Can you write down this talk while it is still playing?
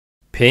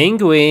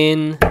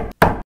Penguin.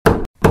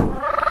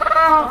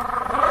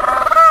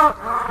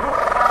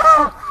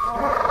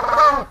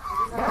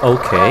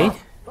 Okay.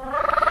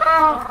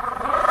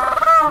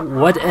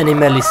 What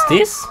animal is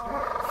this?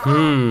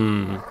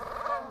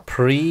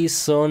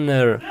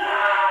 Prisoner.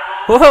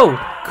 Whoa,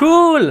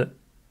 cool.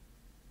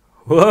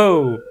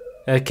 Whoa.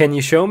 Can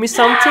you show me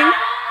something?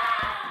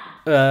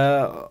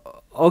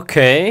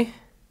 Okay.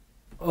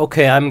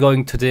 Okay, I'm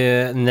going to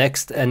the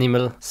next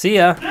animal. See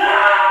ya.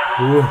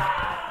 Ooh,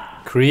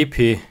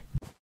 creepy.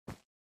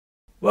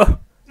 Whoa,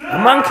 a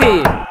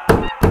monkey.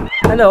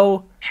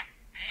 Hello.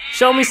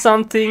 Show me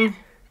something.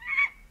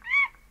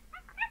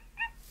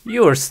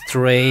 You're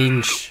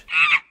strange.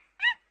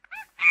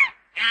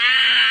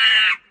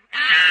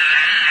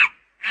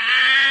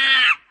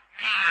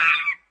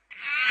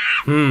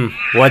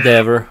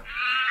 Whatever.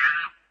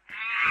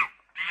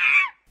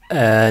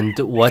 And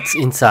what's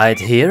inside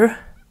here?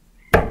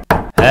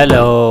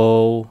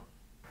 Hello.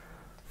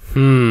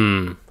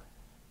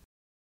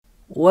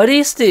 What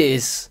is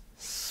this?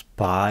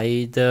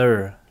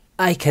 Spider.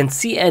 I can't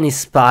see any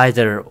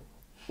spider.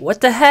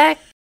 What the heck?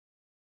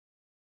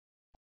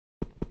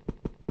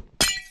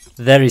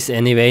 There is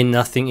anyway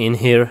nothing in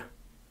here.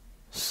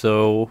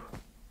 So,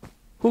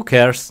 who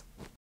cares?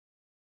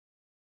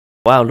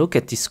 Wow, look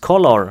at this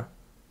color.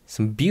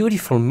 Some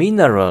beautiful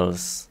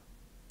minerals.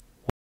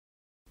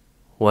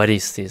 What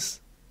is this?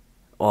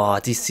 Oh,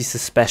 this is a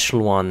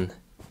special one.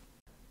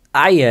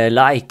 I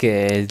like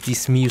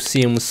this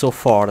museum so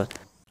far.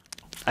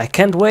 I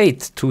can't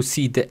wait to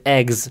see the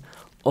eggs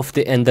of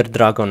the Ender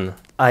Dragon.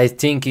 I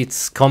think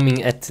it's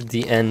coming at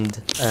the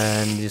end,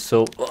 and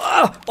so.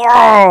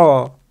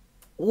 Whoa!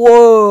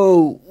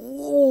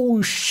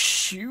 Oh,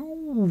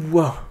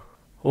 shoo!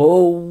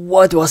 Oh,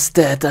 what was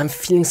that? I'm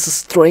feeling so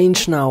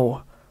strange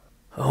now.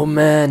 Oh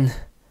man,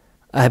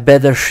 I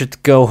better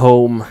should go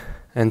home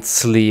and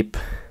sleep.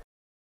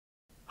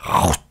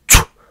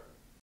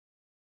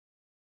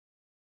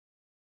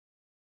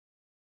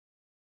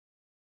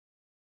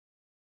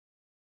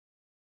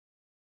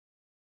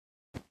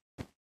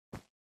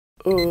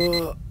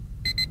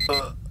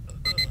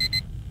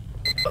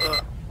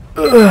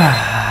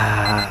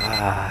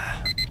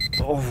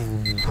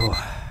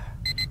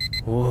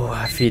 Oh,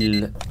 I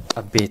feel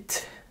a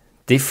bit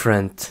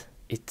different.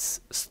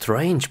 It's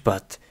strange,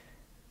 but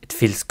it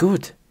feels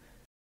good.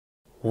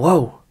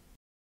 Whoa!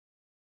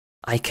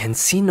 I can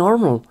see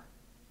normal.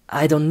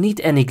 I don't need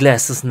any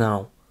glasses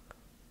now.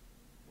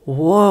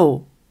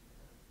 Whoa!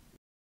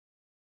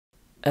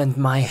 And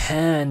my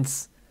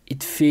hands,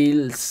 it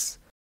feels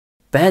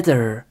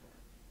better.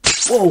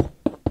 Whoa!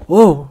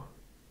 Whoa!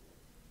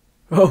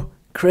 Oh,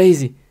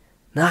 crazy.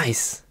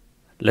 Nice.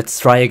 Let's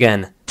try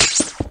again.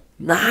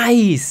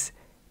 Nice!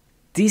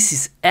 This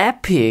is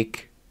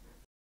epic.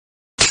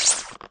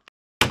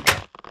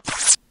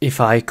 If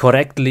I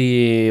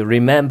correctly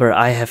remember,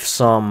 I have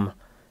some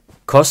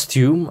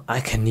costume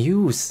I can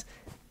use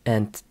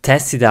and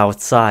test it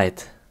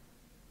outside.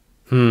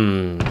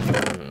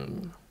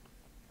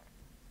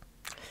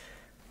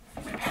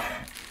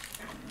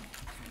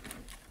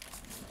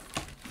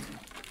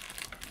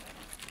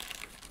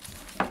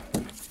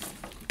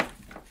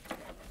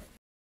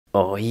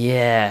 Oh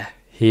yeah,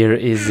 here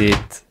is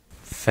it.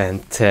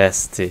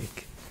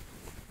 Fantastic.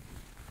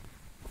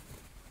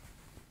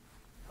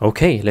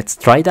 Okay, let's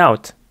try it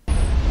out.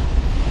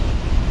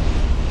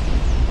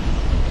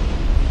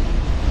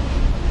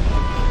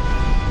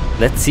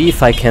 Let's see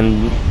if I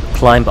can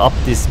climb up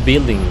this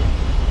building.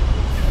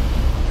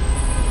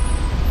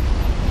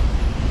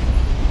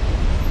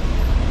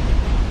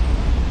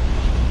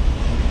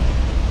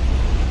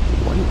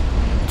 One,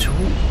 two,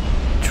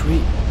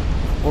 three,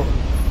 four.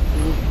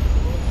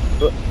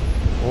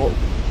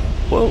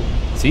 Whoa,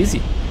 it's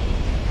easy.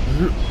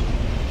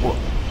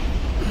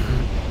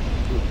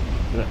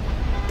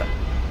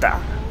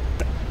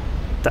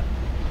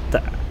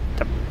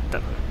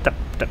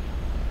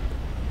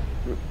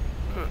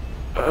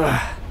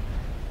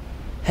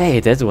 Hey,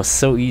 that was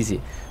so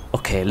easy.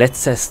 Okay,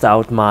 let's test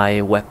out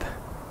my web.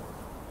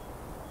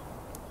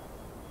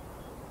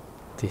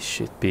 This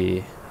should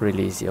be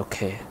really easy.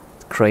 Okay,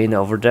 crane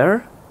over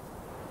there.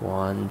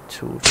 1,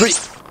 2, 3.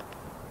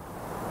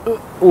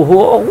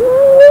 Whoa,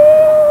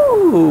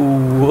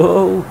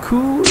 whoa,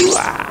 cool.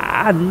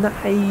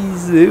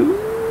 Nice.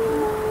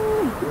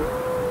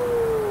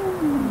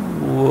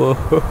 Whoa.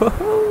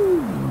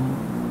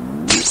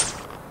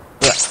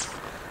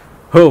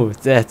 Oh,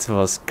 that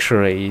was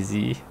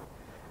crazy.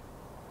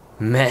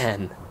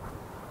 Man,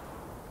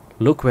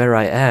 look where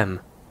I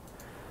am.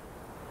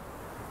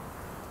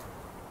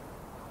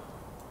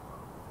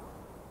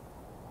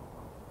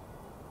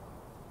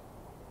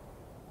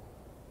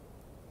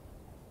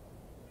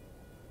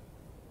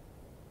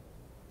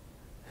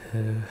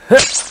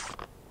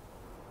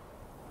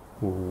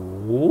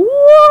 Whoa!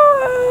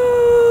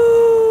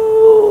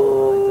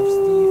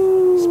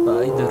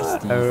 Spider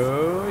Steve.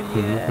 Oh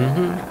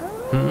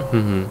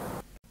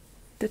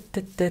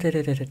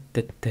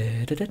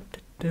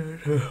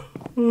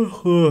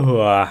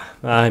yeah.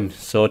 I'm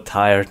so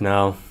tired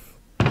now.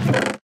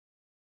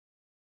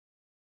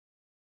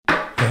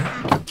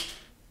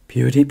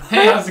 PewDiePie?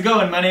 Hey, how's it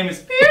going? My name is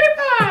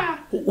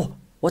PewDiePie!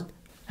 What?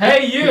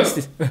 Hey, you! What's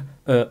this?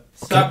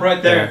 Stop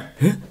right there.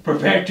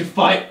 Prepare to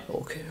fight.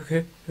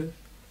 Okay.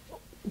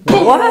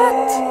 What?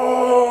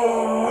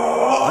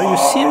 Are you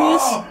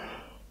serious?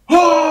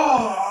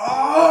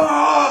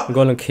 I'm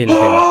gonna kill him.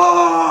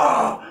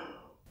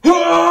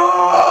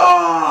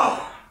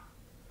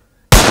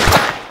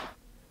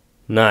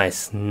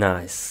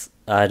 Nice.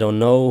 I don't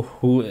know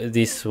who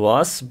this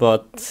was,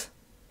 but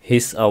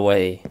he's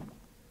away.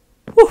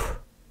 Whew.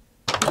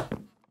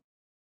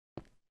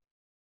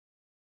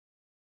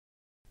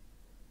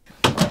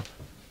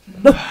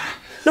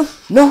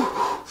 No!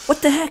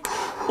 What the heck?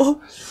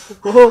 Oh!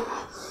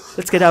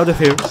 Let's get out of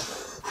here.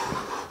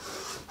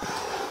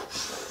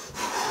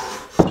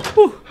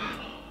 Whew.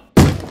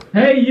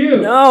 Hey,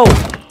 you! No!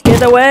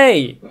 Get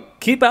away!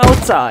 Keep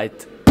outside!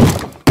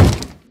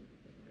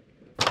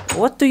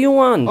 What do you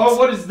want? Oh,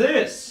 what is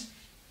this?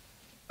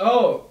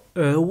 Oh,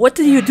 What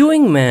are you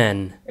doing,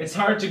 man? it's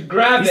hard to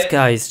grab This it.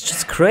 guy is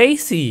just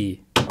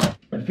crazy.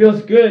 It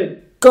feels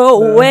good.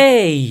 Go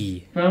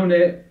away! Found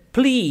it.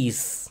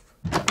 Please!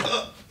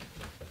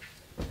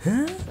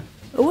 Huh?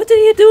 What are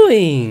you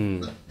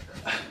doing?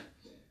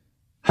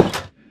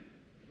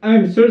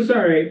 I'm so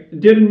sorry.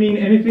 Didn't mean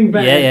anything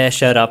bad. Yeah,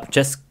 shut up.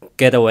 Just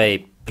get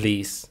away,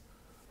 please.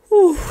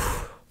 Whew.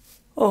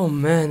 Oh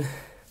man.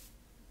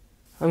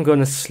 I'm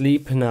gonna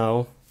sleep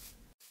now.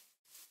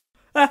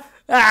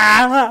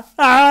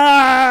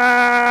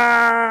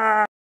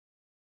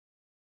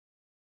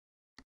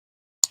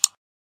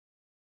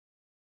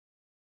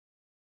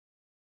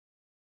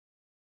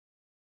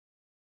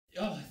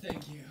 Oh,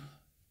 thank you.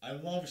 I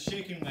love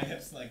shaking my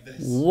hips like this.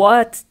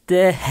 What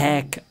the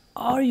heck?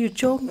 Are you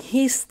joking?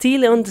 He's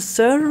still on the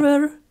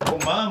server? Oh,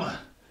 mama.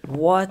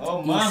 What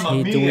Oh, is Mamma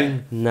he Mia.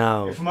 doing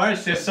now? If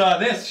Marcia saw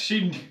this,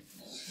 she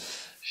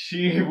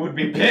would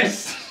be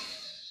pissed.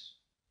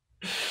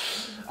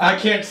 I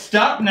can't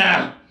stop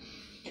now.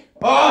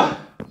 Oh,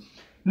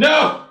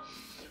 no.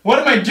 What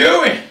am I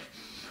doing?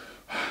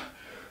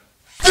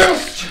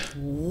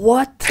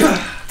 What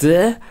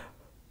the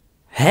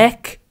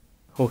heck?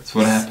 Oh, That's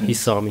what happened. He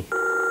saw me.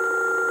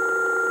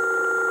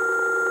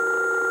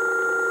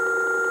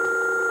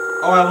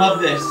 Oh, I love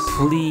this.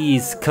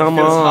 Please, come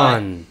feels hot.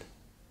 on.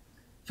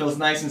 Feels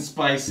nice and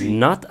spicy.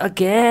 Not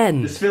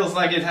again. This feels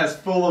like it has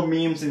full of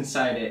memes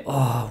inside it.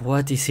 Oh,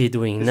 what is he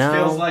doing This now?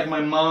 feels like my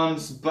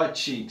mom's butt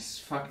cheeks.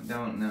 Fuck,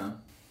 don't know.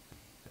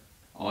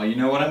 Oh, you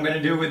know what I'm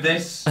gonna do with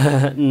this?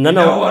 No, know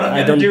no, what I'm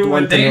I gonna don't do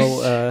want with to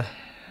this?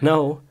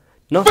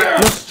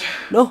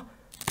 know.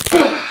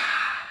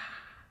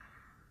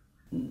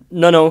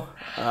 No,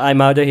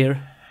 I'm out of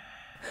here.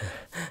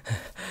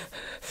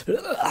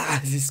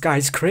 This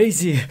guy's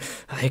crazy.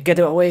 I get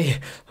away.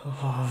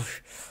 Oh,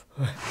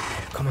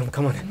 come on.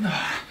 Come on.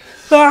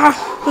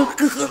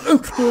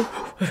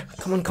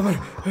 Come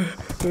on.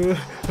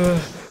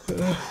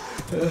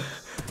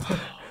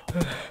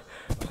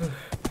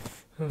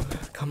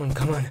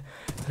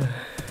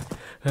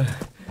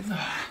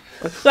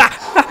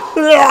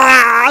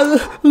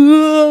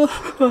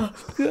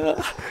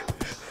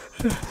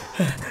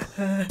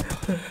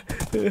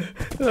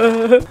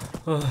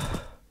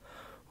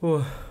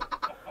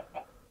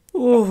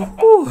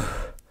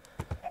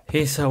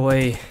 He's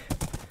away.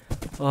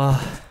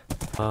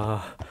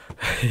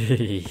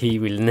 He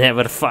will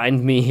never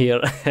find me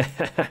here.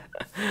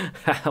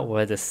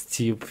 What a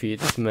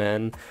stupid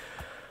man.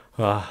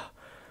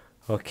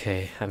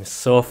 Okay, I'm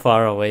so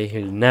far away,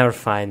 he'll never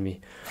find me.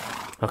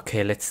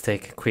 Okay, let's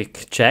take a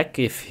quick check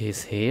if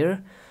he's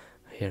here.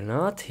 Here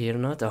not.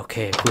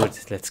 Okay, good.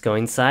 Let's go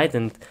inside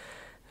and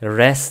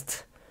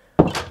rest.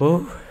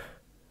 Oh,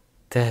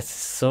 that's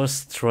so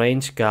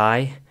strange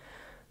guy.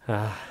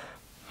 Oh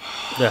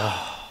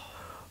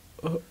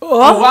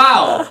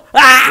wow!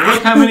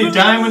 Look how many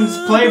diamonds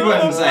play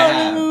buttons I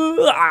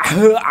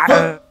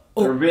have.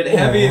 They're a bit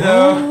heavy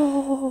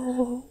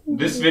though.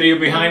 This video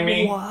behind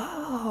me.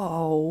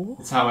 Wow.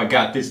 That's how I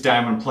got this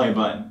diamond play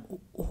button.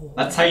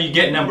 That's how you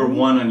get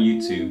 #1 on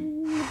YouTube.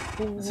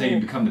 That's how you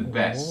become the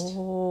best.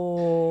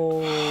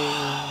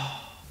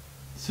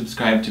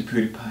 Subscribe to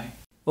PewDiePie.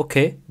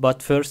 Okay,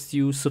 but first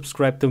you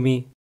subscribe to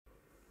me.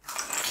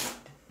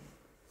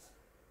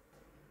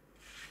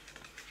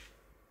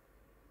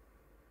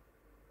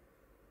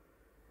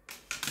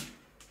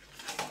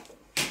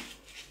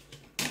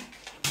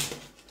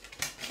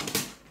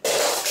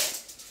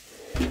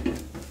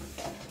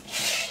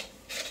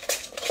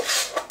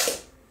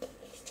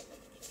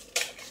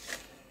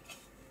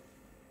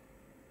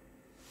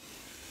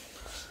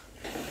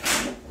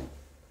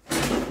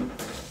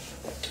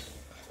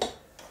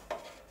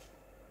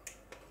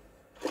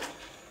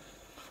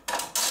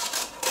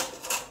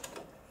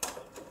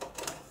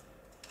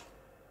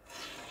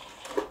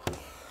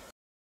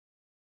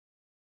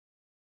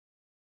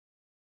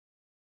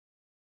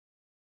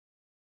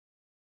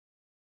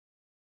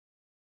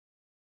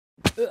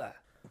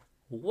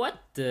 What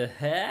the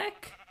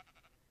heck?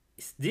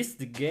 Is this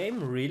the game,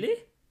 really?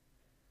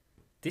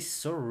 This is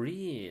so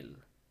real.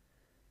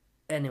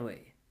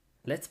 Anyway,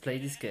 let's play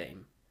this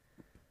game.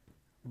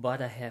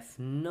 but I have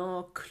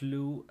no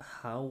clue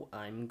how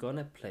I'm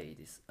gonna play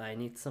this. I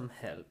need some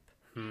help.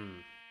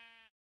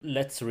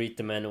 Let's read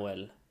the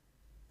manual.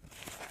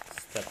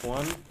 Step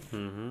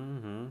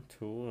 1.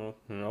 2.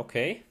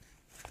 Okay.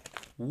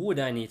 Wood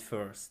I need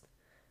first.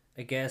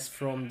 I guess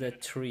from the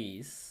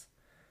trees.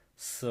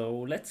 So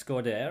let's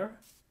go there.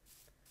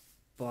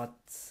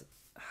 But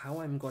how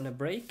I'm gonna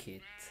break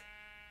it?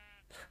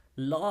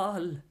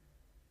 LOL!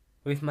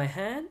 With my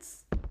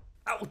hands?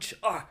 Ouch!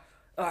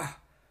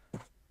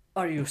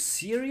 Are you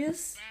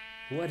serious?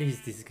 What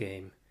is this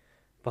game?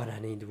 But I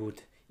need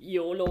wood.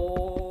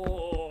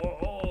 YOLO!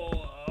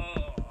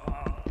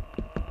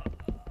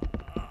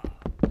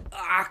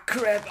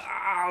 Crap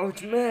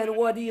out, man,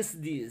 what is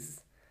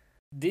this?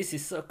 This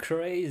is so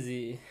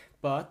crazy,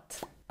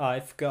 but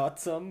I've got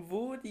some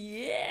wood,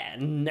 yeah,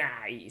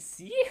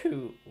 nice,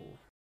 yoo!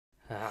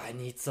 I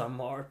need some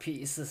more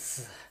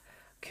pieces.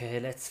 Okay,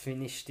 let's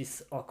finish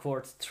this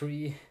awkward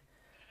tree.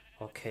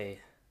 Okay,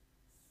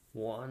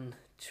 1,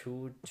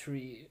 2,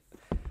 3.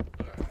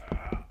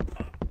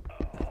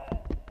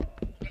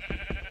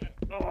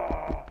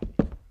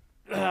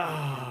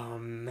 Oh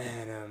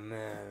man.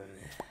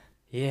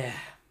 Yeah,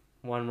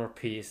 one more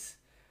piece.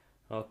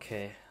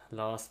 Okay,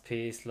 last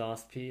piece.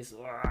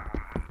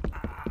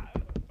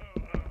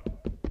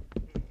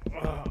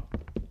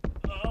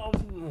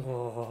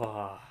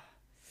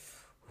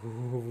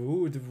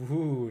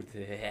 Wood.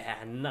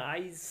 Yeah,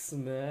 nice,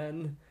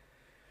 man.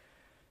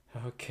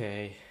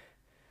 Okay.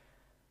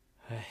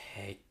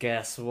 Hey,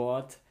 guess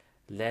what?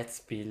 Let's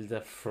build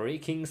a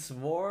freaking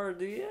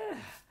sword, yeah.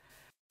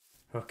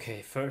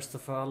 Okay, first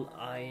of all,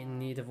 I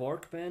need a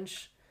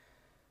workbench.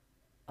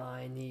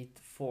 I need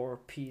 4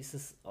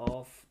 pieces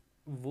of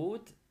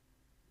wood.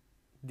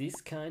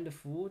 This kind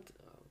of wood.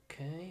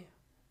 Okay.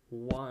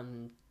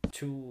 1,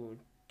 2,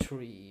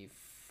 3,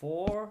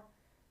 4.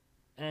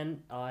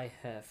 And I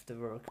have the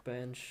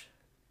workbench.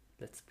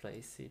 Let's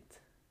place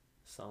it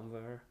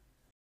somewhere.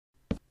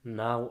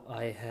 Now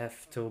I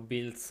have to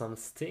build some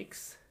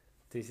sticks.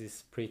 This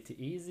is pretty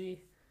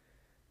easy.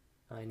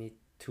 I need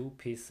 2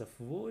 pieces of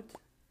wood.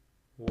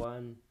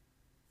 1,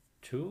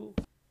 2,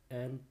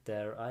 and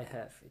there I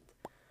have it.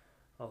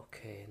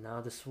 Okay,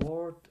 now the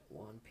sword.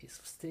 1 piece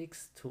of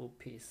sticks, 2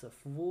 pieces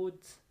of wood.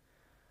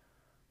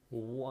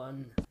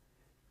 1,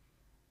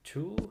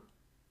 2.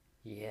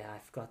 Yeah,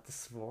 I've got the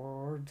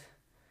sword.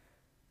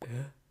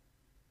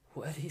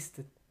 What is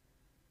the...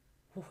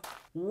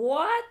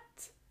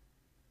 What?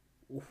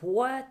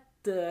 What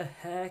the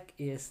heck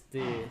is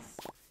this?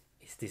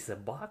 Is this a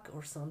bug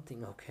or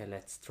something? Okay,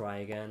 let's try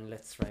again.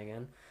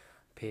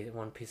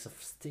 1 piece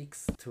of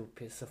sticks, 2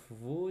 pieces of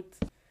wood,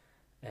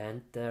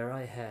 and there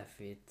I have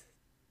it.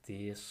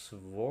 The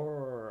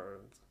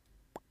sword.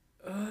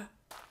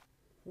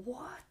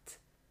 What?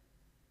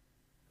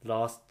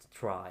 Last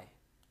try.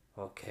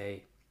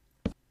 Okay.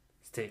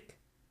 Stick.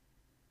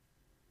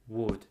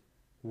 Wood.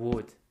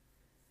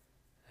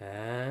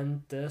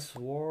 And the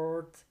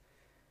sword.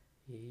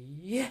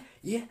 Yeah,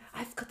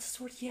 I've got the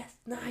sword. Yes,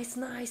 nice,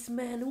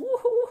 man.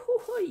 Woohoo!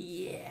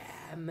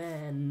 Yeah,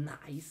 man,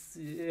 nice.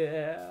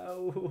 Yeah.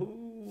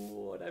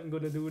 What I'm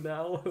gonna do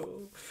now?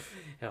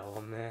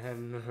 Oh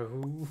man,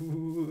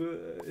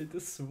 the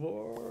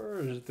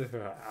sword.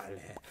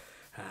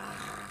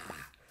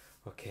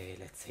 Okay,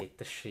 let's hit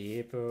the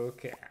ship.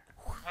 Okay.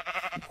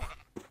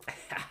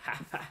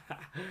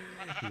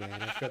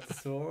 Man, I've got the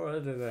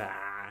sword.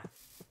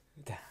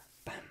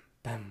 Bam,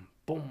 bam,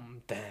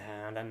 boom,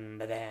 down, down,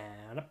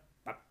 down,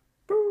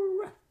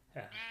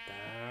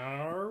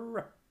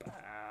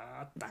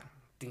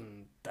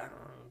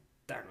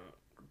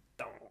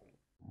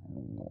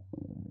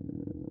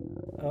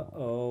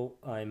 Uh-oh,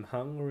 I'm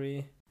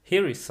hungry.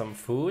 Here is some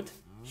food.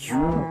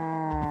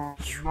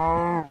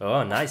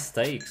 Oh, nice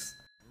steaks.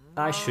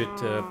 I should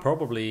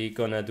probably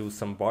gonna do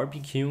some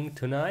barbecuing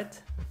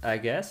tonight, I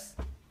guess.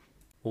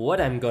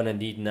 What I'm gonna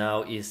need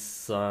now is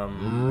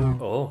some...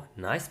 Oh,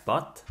 nice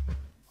butt.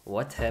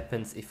 What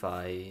happens if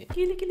I...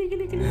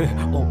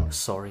 Oh,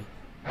 sorry.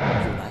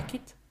 You like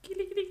it?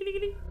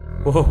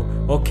 Whoa,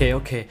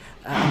 okay.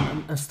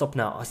 Stop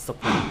now.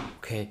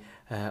 Okay,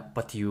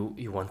 but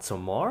you want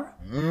some more?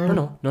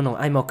 No,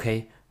 I'm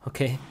okay.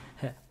 Okay,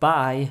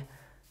 bye.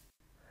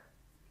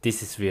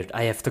 This is weird.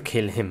 I have to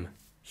kill him.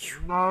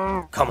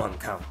 Come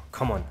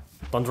on.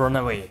 Don't run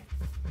away.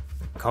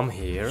 Come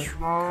here.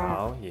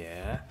 Cow,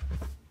 yeah.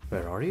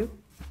 Where are you?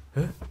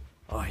 Huh?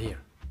 Oh, here.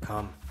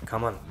 Come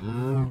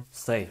on.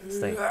 Stay.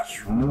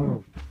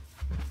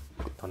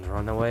 Don't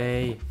run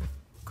away.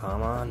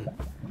 Come on.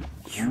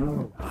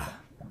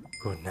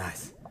 Good,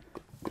 nice.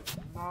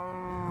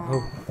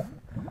 Oh.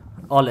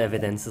 All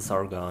evidences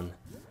are gone.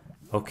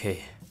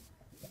 Okay.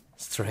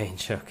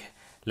 Strange, okay.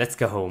 Let's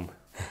go home.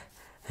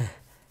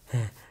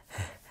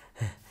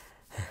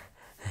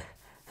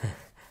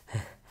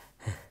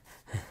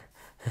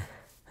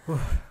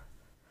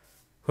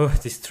 Oh,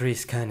 this tree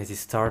is kinda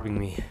disturbing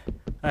me.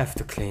 I have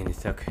to clean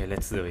it. Okay,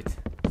 let's do it.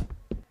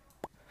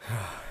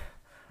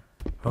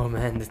 Oh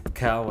man, that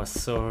cow was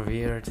so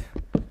weird.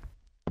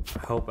 I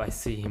hope I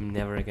see him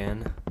never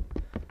again.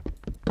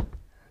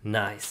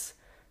 Nice.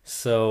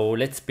 So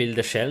let's build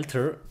a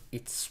shelter.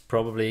 It's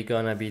probably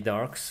gonna be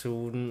dark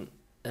soon,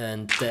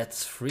 and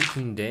that's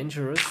freaking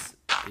dangerous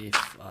if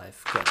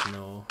I've got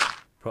no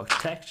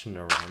protection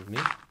around me.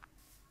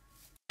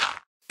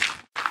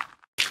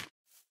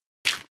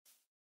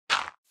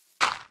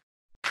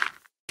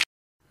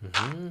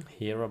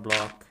 Here a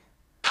block,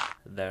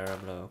 there a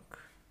block.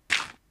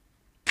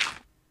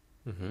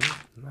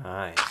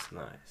 Nice,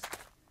 nice.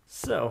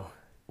 So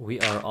we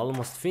are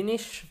almost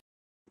finished.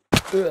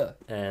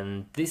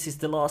 And this is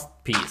the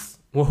last piece.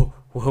 Whoa,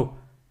 whoa.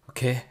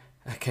 Okay,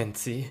 I can't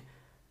see.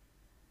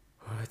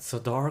 Oh, it's so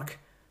dark.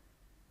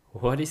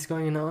 What is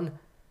going on?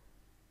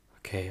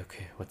 Okay,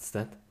 okay. What's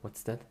that?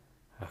 What's that?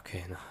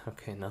 Okay, no,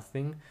 okay,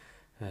 nothing.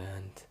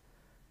 And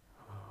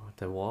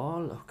the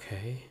wall.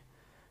 Okay,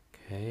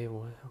 okay.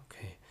 What?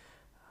 Okay.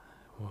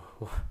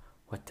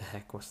 What the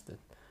heck was that?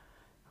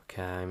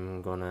 Okay,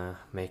 I'm gonna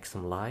make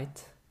some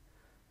light.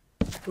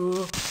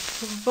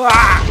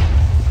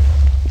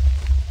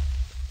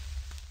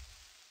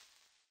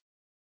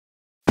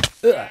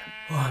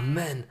 Oh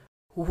man,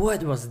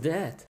 what was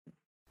that?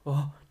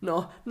 Oh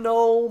no,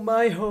 no,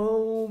 my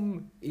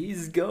home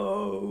is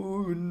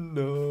gone.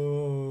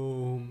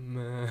 No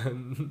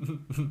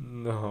man,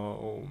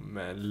 no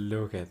man,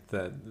 look at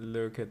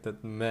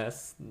that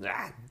mess.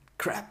 Ah,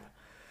 crap.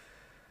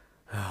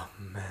 Oh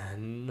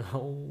man,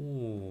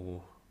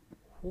 no.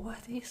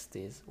 What is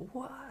this?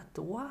 What?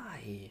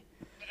 Why?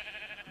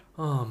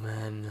 Oh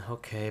man,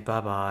 okay,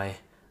 bye bye.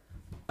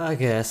 I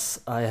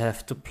guess I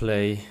have to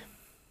play.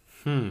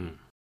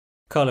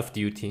 Call of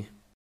Duty.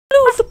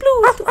 Pluto,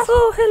 Pluto!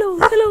 Oh,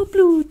 hello,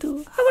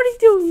 Pluto. How are you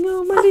doing,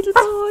 oh, my little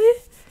boy?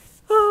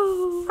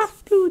 Oh,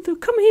 Pluto,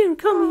 come here.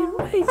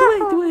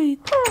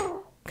 Wait.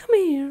 Come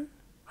here.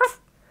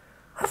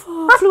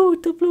 Oh,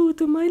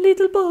 Pluto, my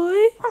little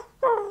boy.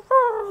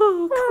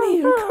 Oh, come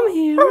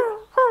here.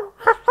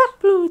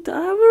 Pluto,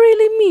 I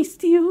really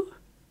missed you.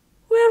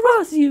 Where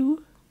was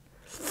you?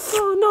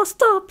 Oh, no,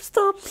 stop,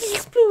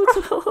 please,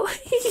 Pluto.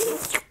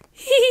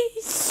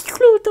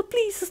 Pluto,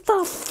 please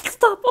stop.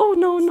 Oh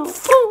no.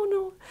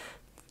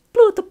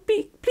 Pluto,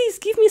 please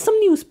give me some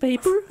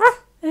newspaper.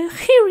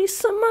 Here is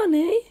some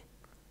money.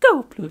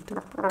 Go,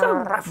 Pluto,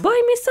 go.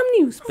 Buy me some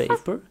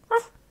newspaper.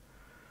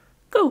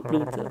 Go,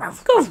 Pluto,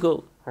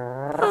 go.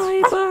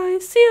 Bye.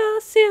 See ya.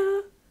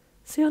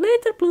 See you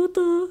later,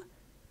 Pluto.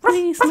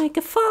 Please make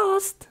it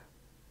fast.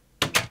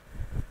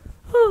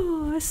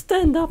 Oh, I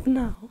stand up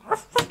now.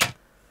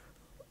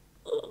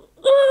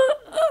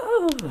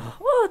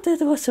 Oh,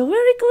 that was a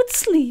very good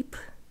sleep.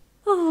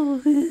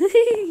 Oh,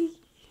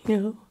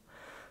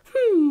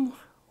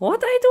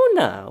 what I do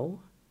now?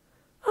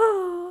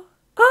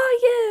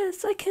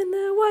 Yes, I can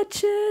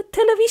watch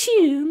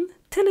television.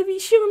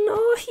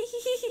 Oh,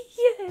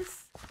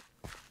 yes.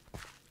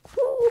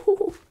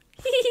 Oh,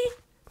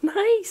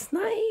 nice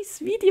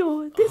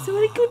video. This is a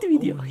very good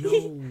video.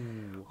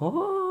 No.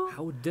 Oh,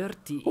 How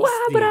dirty is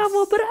wow, this?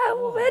 bravo.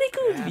 Very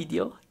good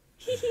video.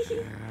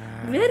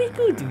 Very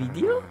good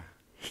video.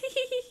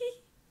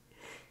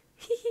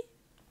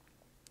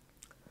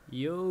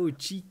 Yo,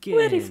 chicken.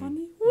 Very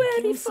funny.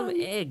 Give me some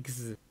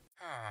eggs.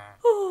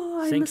 Oh,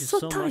 I'm Thank you so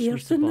so much, tired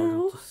Mr. now.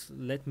 Baldo.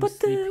 Let me But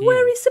sleep here.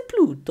 where is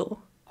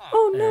Pluto?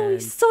 Oh no, And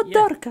it's so yeah,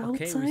 dark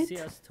okay, outside. we see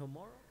us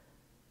tomorrow.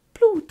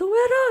 Pluto,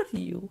 where are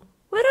you?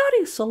 Where are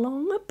you so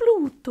long,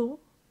 Pluto?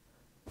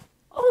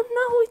 Oh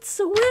no, it's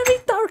so very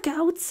dark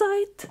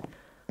outside.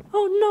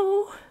 Oh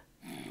no,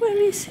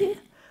 where is he?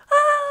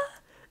 Ah,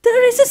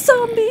 there is a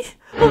zombie.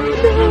 Oh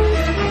no.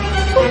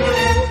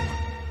 Oh.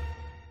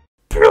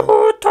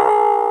 Pluto!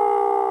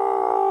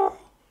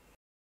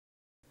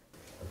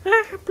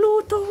 Ah,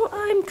 Pluto,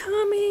 I'm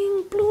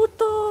coming.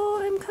 Pluto,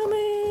 I'm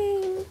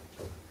coming.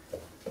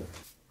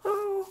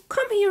 Oh,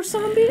 come here,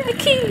 zombie. I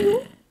kill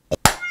you.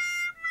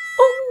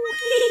 Oh,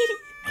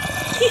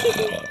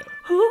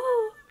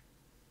 oh.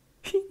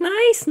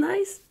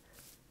 Nice.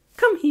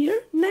 Come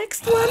here.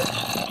 Next one.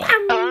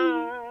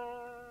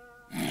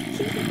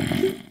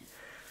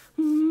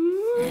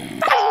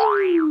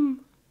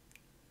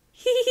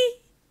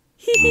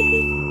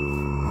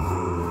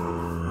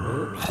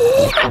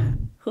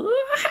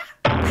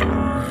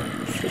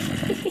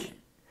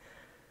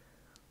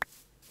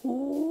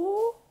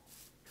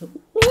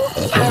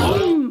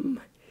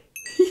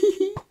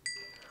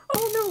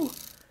 Oh no,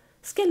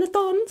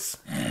 skeletons.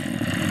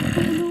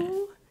 Oh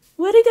no,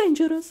 very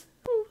dangerous.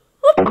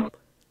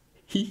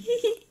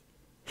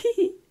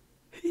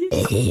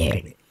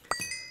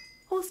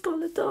 Oh,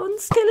 skeleton.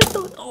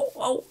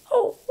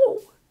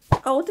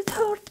 Oh, that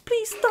hurt.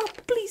 Please stop.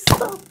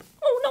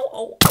 Oh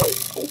no.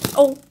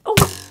 Oh.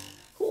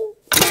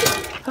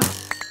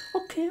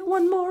 Okay,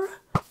 one more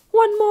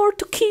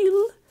to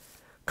kill.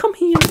 Come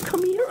here.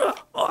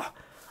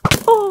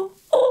 Oh,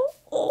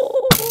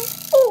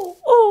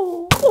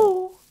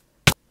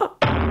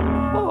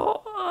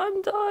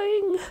 I'm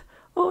dying.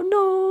 Oh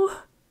no,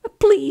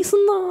 please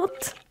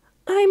not.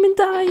 I'm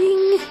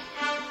dying.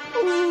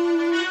 Oh no.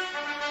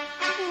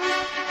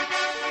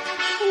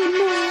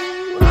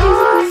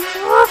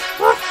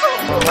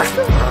 What is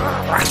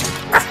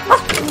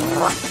this?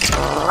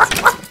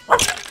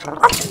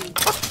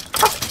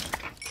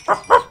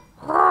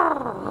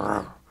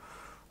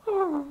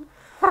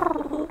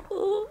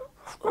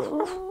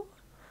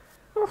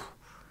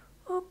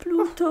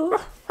 Pluto,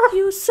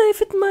 you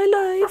saved my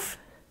life.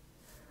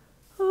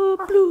 Oh,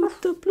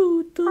 Pluto,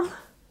 Pluto.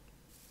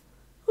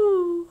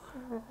 Oh.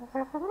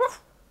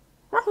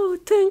 Oh,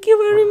 thank you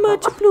very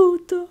much,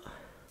 Pluto.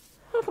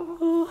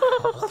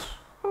 Oh.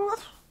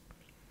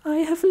 I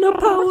have no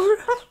power.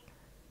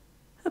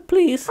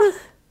 Please,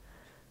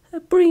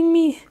 bring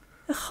me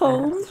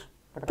home.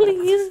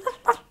 Please.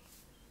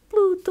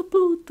 Pluto,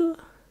 Pluto.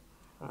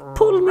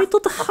 Pull me to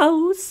the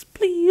house,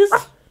 please.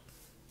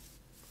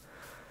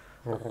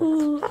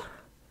 Oh.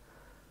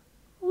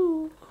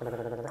 Oh.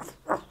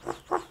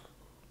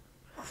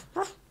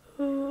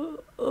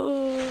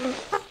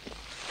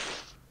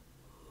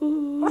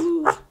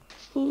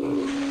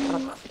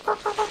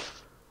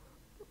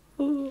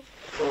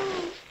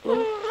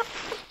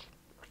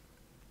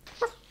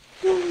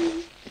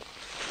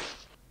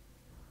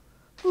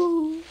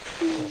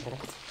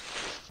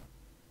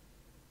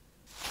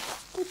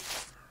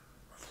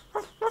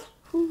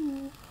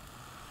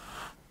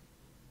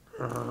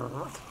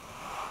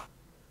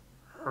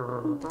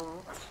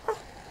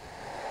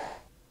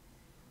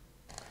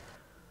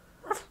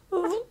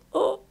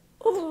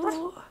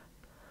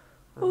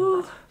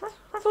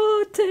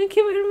 Oh, thank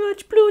you very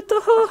much, Pluto.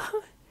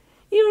 Oh,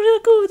 you're a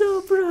good,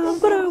 oh,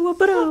 bravo,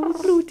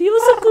 Pluto. You're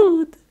so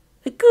good.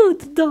 A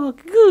good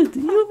dog, good.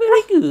 You're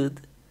very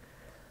good.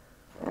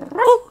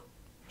 Oh,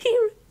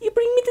 here, you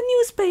bring me the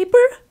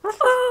newspaper.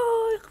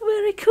 Oh,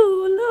 very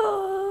cool.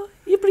 Oh,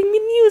 you bring me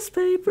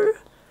newspaper.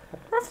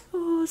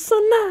 Oh, so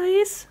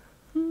nice.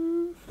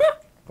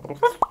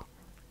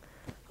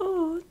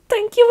 Oh,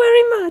 thank you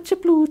very much,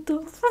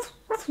 Pluto.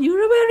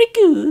 You're very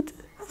good.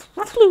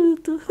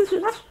 Pluto.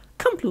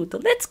 Come, Pluto,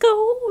 let's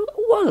go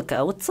walk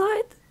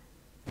outside.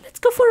 Let's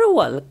go for a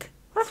walk.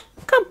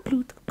 Come,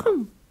 Pluto,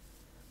 come.